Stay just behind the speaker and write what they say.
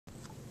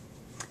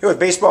Here with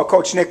baseball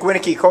coach Nick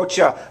Winecke. Coach,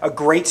 a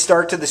great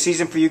start to the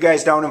season for you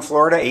guys down in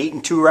Florida,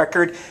 8-2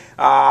 record.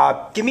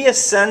 Give me a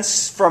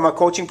sense from a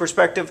coaching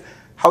perspective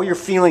how you're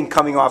feeling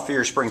coming off of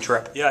your spring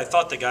trip. Yeah, I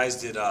thought the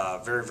guys did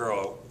very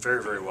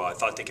well. I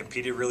thought they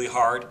competed really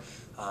hard.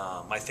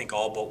 I think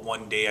all but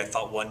one day, I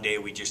thought one day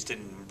we just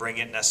didn't bring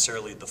it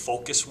necessarily the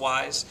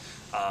focus-wise.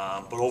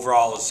 But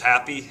overall, I was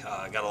happy.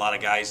 Got a lot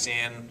of guys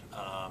in.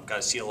 Got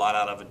to see a lot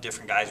out of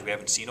different guys we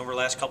haven't seen over the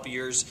last couple of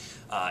years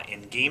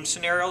in game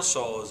scenarios.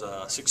 So it was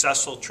a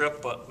successful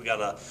trip, but we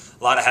got a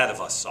lot ahead of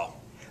us. So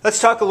let's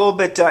talk a little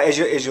bit as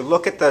you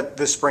look at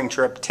the spring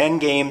trip. 10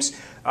 games,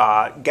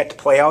 get to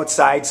play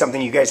outside,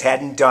 something you guys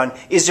hadn't done.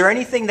 Is there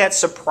anything that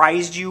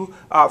surprised you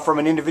from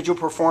an individual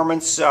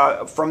performance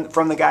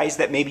from the guys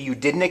that maybe you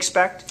didn't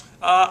expect?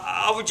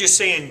 I would just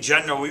say in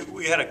general,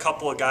 we had a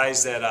couple of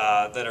guys that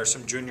are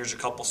some juniors, a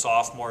couple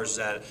sophomores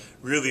that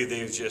really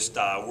they've just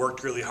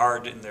worked really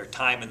hard in their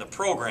time in the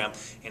program,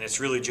 and it's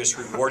really just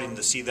rewarding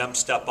to see them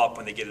step up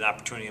when they get an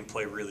opportunity and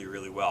play really,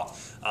 really well.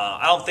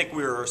 I don't think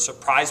we were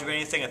surprised with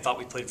anything. I thought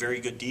we played very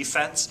good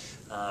defense.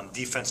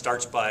 Defense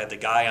starts by the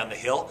guy on the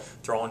hill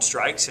throwing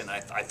strikes, and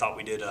I thought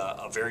we did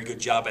a very good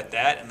job at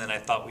that, and then I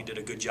thought we did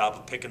a good job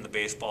of picking the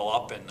baseball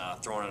up and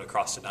throwing it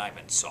across the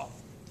diamond. So.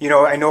 You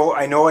know,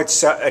 I know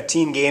it's a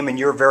team game, and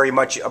you're very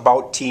much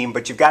about team.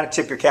 But you've got to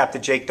tip your cap to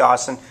Jake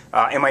Dawson,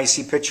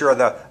 MIC pitcher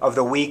of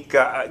the week.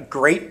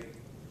 Great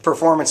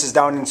performances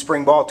down in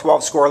spring ball,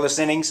 12 scoreless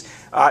innings.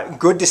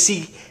 Good to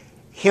see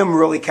him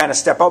really kind of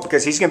step up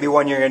because he's going to be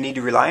one you're going to need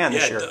to rely on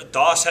this year. Yeah,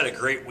 Doss had a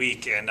great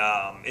week, and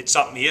it's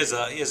something. He has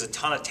a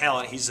ton of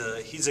talent. He's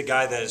a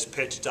guy that has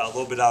pitched a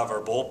little bit out of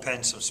our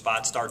bullpen, some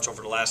spot starts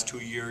over the last 2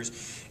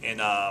 years, and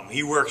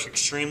he works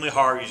extremely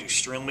hard. He's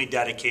extremely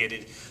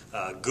dedicated.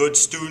 Good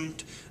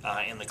student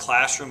in the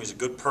classroom. He's a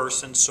good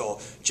person. So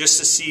just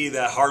to see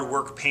that hard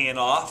work paying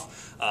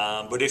off.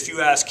 But if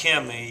you ask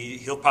him,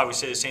 he'll probably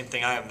say the same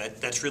thing I am.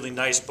 That's really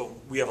nice, but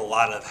we have a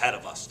lot ahead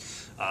of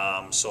us.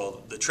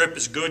 So the trip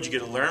is good. You get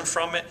to learn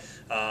from it.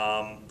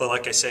 But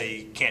like I say,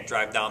 you can't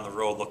drive down the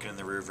road looking in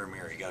the rearview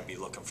mirror. You got to be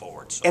looking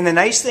forward. So. And the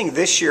nice thing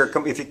this year,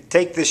 if you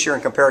take this year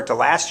and compare it to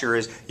last year,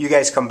 is you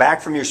guys come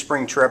back from your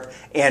spring trip,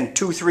 and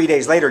 2-3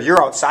 days later, you're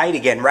outside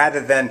again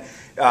rather than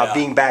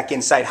being back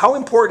inside. How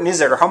important is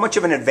that, or how much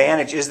of an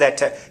advantage is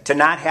that to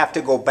not have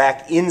to go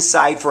back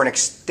inside for an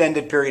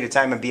extended period of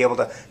time and be able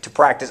to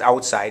practice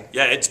outside?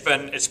 Yeah, it's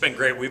been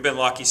great. We've been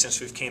lucky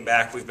since we've came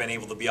back. We've been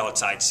able to be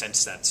outside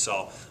since then.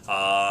 So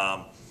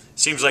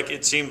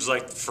it seems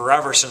like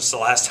forever since the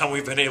last time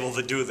we've been able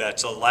to do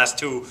that. So the last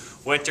 2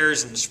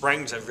 winters and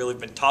springs have really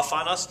been tough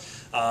on us.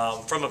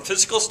 From a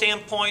physical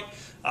standpoint,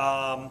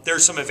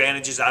 there's some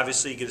advantages.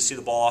 Obviously, you get to see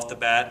the ball off the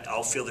bat,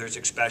 outfielders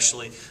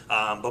especially,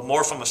 but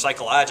more from a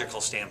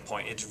psychological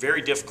standpoint. It's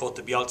very difficult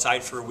to be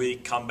outside for a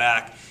week, come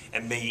back,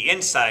 and be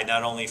inside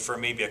not only for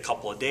maybe a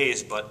couple of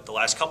days, but the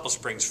last couple of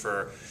springs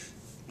for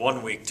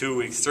 1 week, 2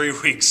 weeks, 3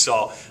 weeks.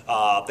 So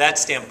that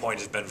standpoint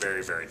has been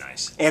very, very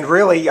nice. And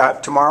really,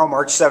 tomorrow,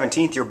 March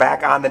 17th, you're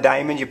back on the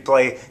diamond. You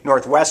play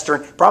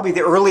Northwestern, probably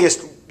the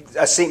earliest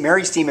St.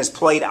 Mary's team has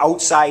played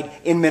outside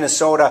in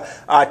Minnesota.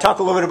 Talk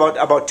a little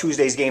bit about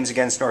Tuesday's games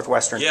against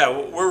Northwestern. Yeah,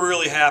 we're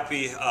really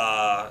happy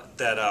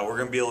that we're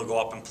going to be able to go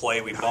up and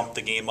play. We bumped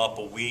the game up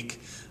a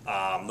week.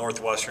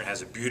 Northwestern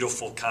has a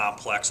beautiful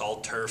complex, all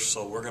turf,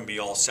 so we're going to be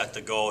all set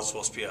to go. It's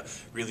supposed to be a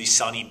really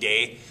sunny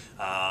day.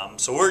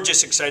 So we're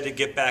just excited to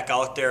get back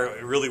out there.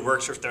 It really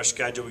works with our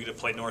schedule. We get to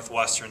play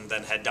Northwestern,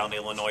 then head down to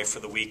Illinois for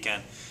the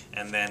weekend,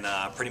 and then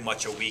pretty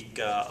much a week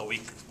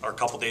or a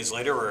couple days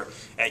later, we're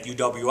at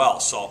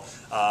UWL. So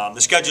the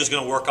schedule is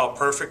going to work out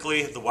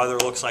perfectly. The weather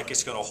looks like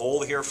it's going to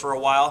hold here for a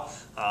while.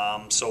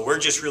 So we're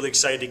just really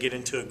excited to get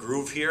into a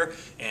groove here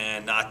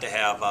and not to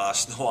have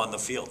snow on the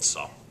field.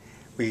 So.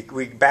 We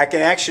back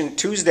in action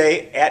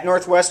Tuesday at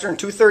Northwestern,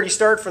 2:30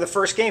 start for the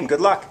first game.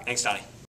 Good luck. Thanks, Donnie.